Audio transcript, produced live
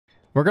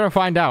We're gonna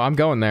find out. I'm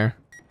going there.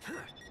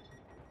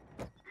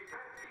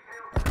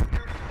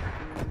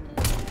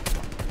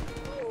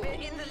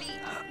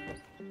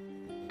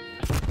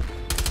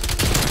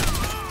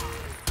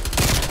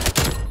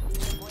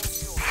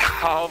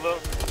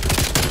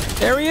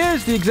 There he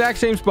is, the exact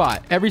same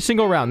spot. Every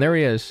single round, there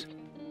he is.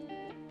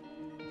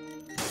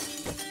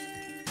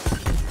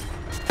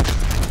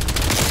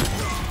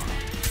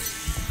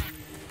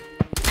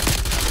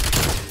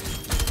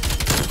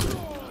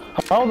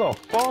 How the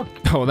fuck?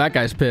 Oh, that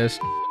guy's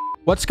pissed.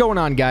 What's going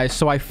on, guys?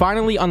 So I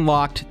finally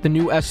unlocked the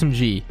new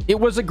SMG. It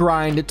was a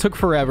grind. It took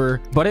forever,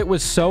 but it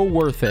was so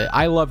worth it.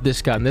 I love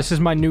this gun. This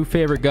is my new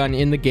favorite gun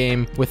in the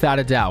game, without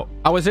a doubt.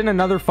 I was in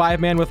another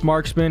 5-man with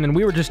marksman, and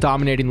we were just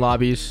dominating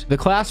lobbies. The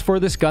class for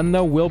this gun,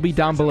 though, will be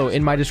down below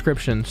in my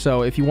description.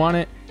 So if you want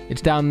it,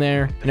 it's down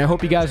there, and I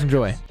hope you guys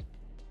enjoy.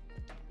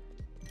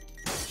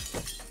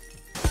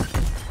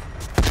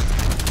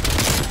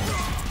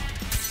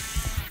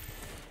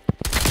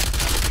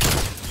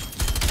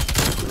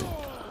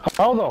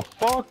 How the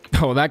fuck?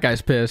 Oh, that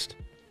guy's pissed.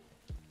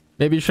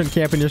 Maybe you shouldn't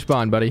camp in your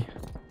spawn, buddy.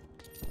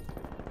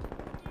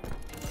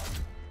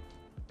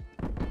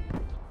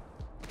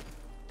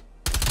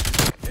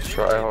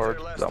 Try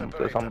hard.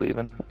 I'm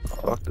leaving.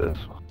 Fuck this.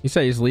 You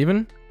say he's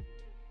leaving?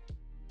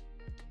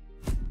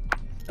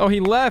 Oh,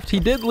 he left. He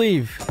did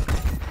leave.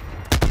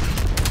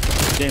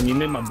 Damn, you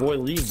made my boy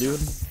leave, dude.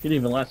 He didn't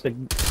even last like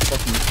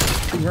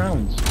fucking 2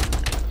 rounds.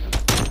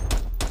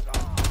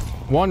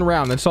 1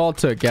 round. That's all it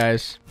took,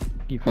 guys.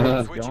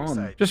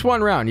 Gone. Just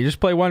 1 round. You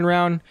just play 1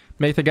 round,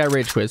 make the guy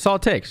rage quit. That's all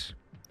it takes.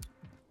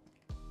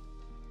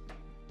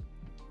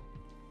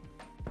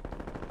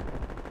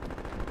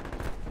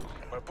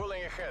 We're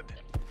pulling ahead.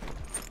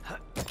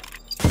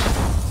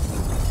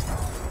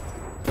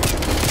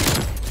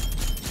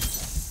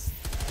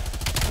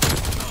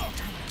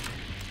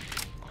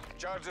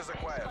 Charges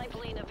acquired.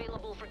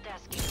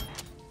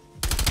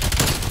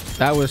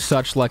 That was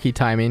such lucky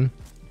timing.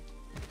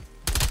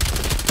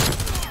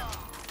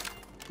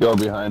 Go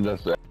behind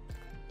us.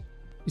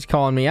 He's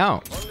calling me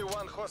out. Only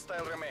 1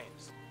 hostile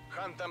remains.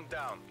 Hunt them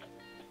down.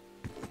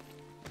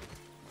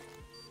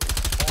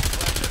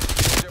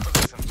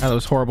 That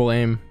was horrible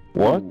aim.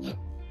 What?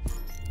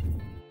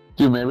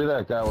 Dude, maybe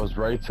that guy was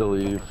right to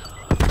leave.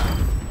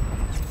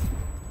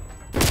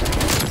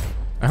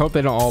 I hope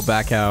they don't all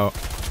back out.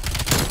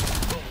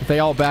 If they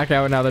all back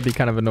out now, that'd be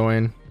kind of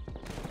annoying.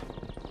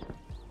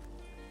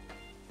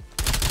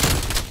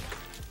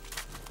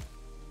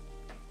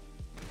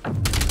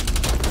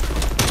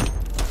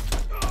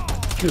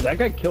 Dude, that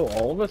guy killed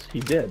all of us? He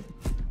did.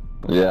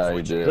 Yeah,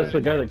 he did. That's the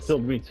guy that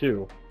killed me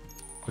too.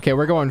 Okay,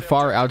 we're going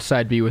far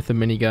outside B with the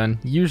minigun.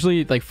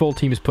 Usually, like, full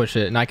teams push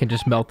it, and I can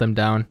just melt them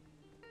down.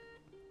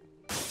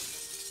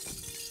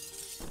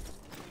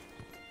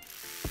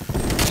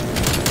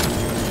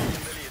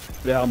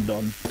 Yeah, I'm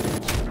done.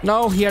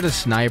 No, he had a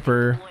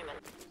sniper.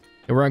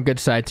 Okay, we're on good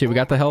side, too. We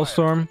got the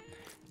Hellstorm.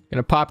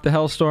 Gonna pop the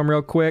Hellstorm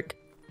real quick.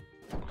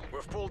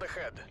 We've pulled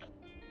ahead.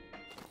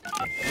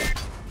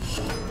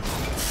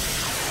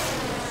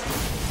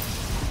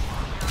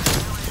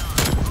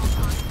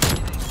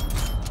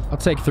 I'll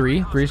take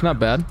 3. 3's not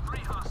bad.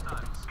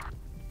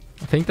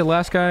 I think the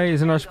last guy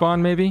is in our spawn,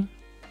 maybe?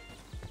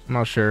 I'm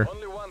not sure.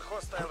 Only 1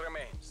 hostile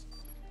remains.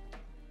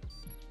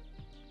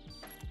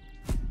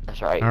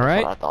 That's right. All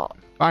right. That's what I thought.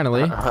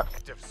 Finally.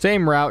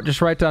 Same route,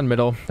 just right down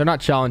middle. They're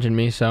not challenging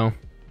me, so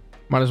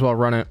might as well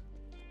run it.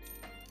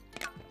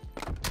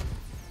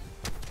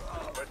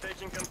 We're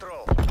taking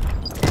control.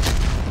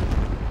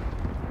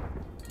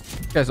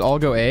 You guys all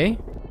go A?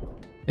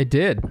 They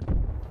did.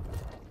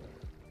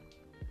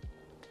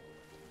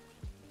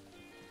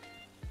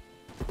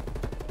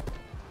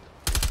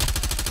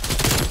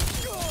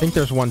 I think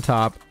there's 1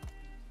 top.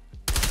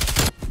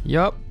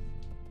 Yup.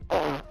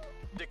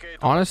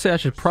 Honestly, I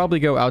should probably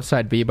go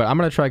outside B, but I'm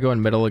going to try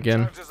going middle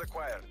again.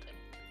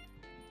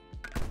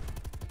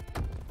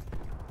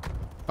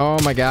 Oh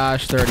my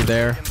gosh, they're already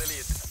there.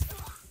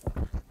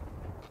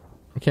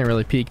 I can't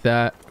really peek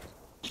that.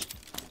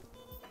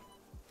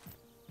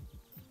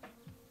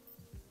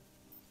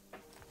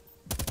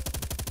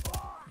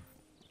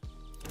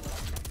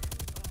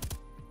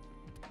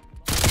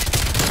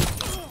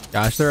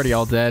 Gosh, they're already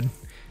all dead.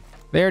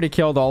 They already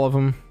killed all of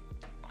them.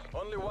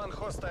 Only 1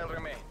 hostile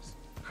remains.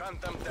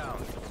 Hunt them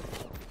down.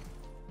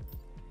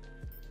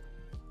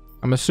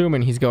 I'm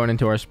assuming he's going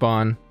into our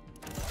spawn.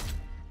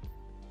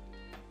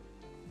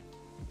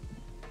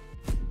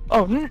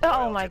 Oh no!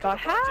 Oh my god!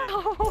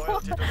 How?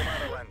 Loyalty to the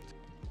motherland.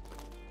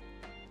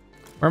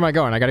 Where am I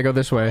going? I gotta go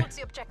this way. What's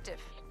the objective?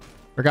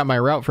 Forgot my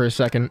route for a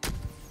second.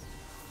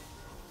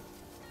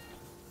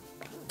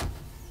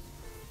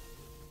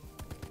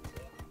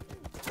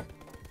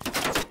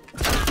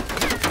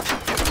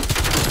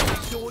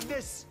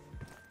 This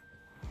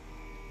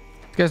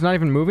guy's not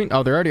even moving.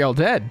 Oh, they're already all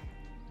dead.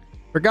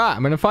 Forgot.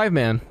 I'm in a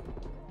 5-man.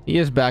 He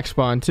is back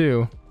spawn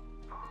too.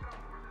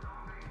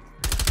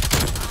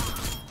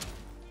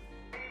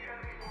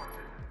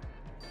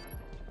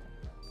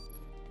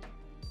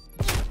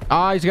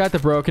 Ah, he's got the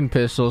broken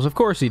pistols. Of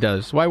course he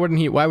does. Why wouldn't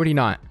he? Why would he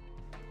not?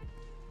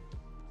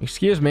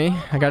 Excuse me,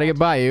 I gotta get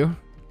by you.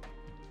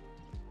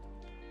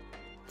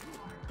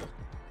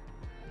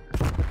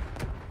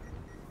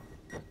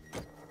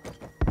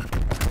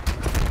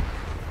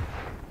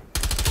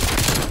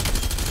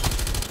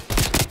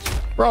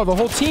 Bro, the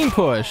whole team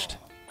pushed.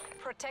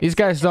 These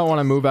guys don't want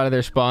to move out of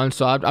their spawn,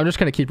 so I'm just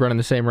gonna keep running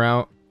the same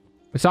route.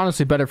 It's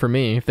honestly better for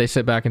me if they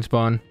sit back and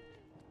spawn.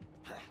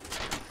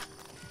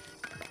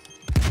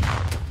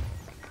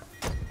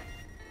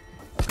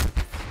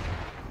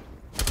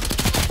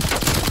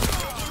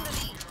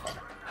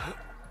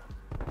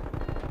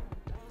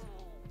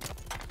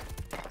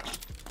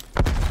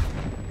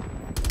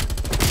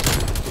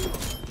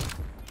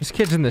 This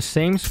kid's in the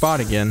same spot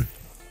again.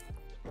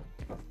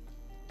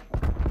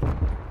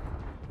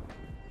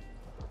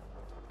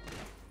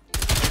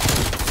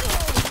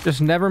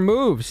 Just never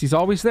moves. He's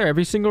always there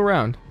every single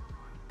round.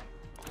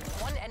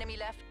 One enemy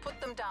left. Put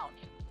them down.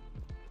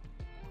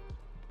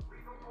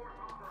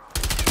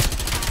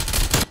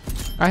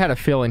 I had a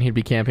feeling he'd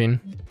be camping.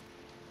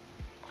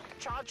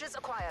 Charges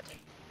acquired.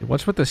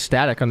 What's with the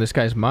static on this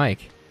guy's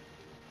mic?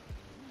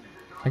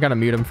 I gotta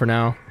mute him for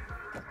now.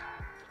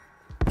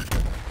 We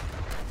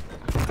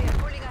are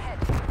pulling ahead.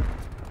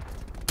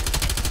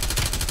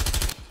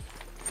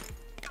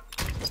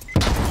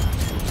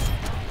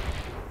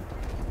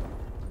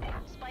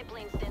 Spy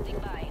plane standing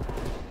by.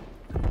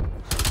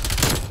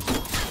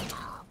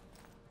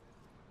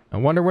 I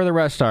wonder where the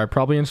rest are.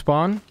 Probably in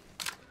spawn.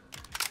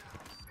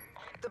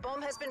 The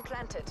bomb has been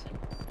planted.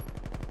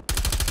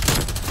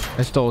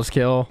 I stole his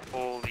kill.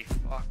 Holy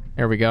fuck.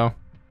 There we go.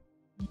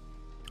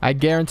 I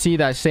guarantee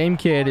that same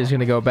kid is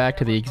gonna go back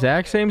to the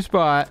exact same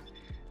spot.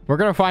 We're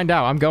gonna find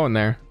out. I'm going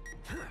there.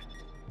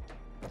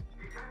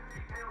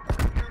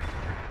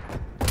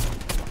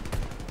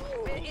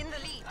 We're in the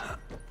lead.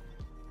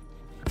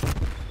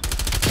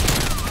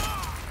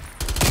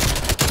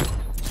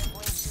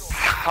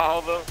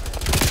 How the...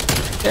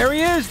 There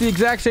he is. The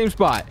exact same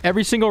spot.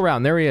 Every single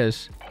round. There he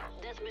is.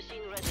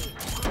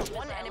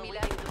 One enemy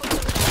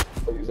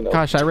left.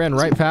 Gosh, I ran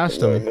right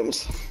past him.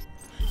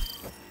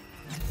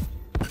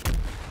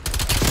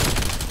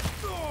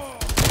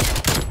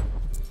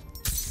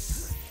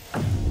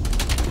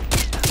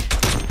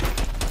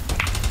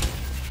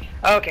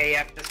 Okay,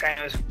 yeah, this guy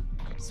knows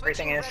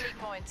everything is.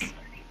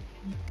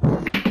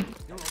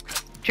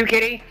 2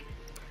 kitty.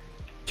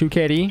 2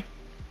 KD.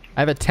 I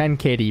have a 10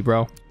 KD,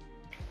 bro.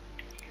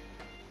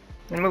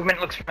 The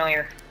movement looks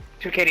familiar.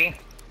 2 kitty.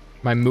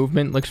 My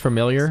movement looks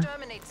familiar.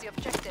 Exterminates the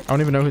objective. I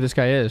don't even know who this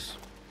guy is.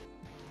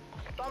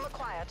 Bomb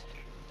acquired.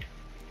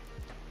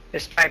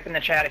 Just type in the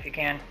chat if you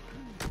can.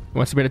 He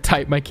wants me to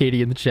type my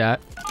KD in the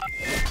chat.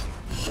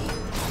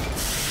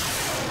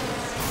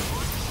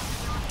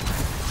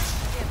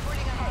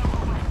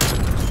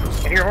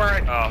 If you're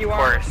wearing a Oh, of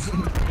QR,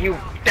 course. you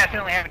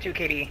definitely have a 2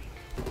 kitty.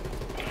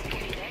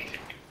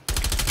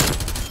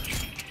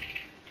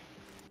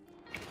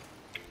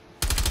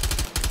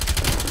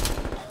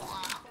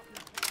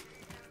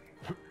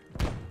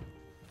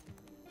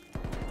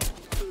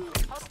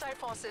 Hostile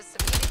forces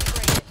severely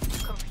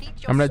degraded.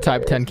 Complete your I'm gonna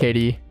type 10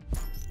 KD.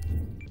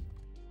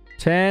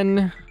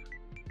 10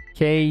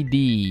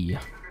 KD.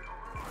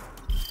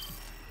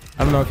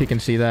 I don't know if you can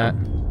see that.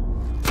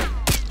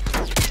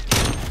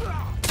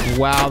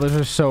 Wow, those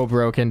are so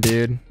broken,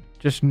 dude.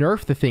 Just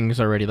nerf the things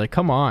already. Like,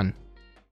 come on.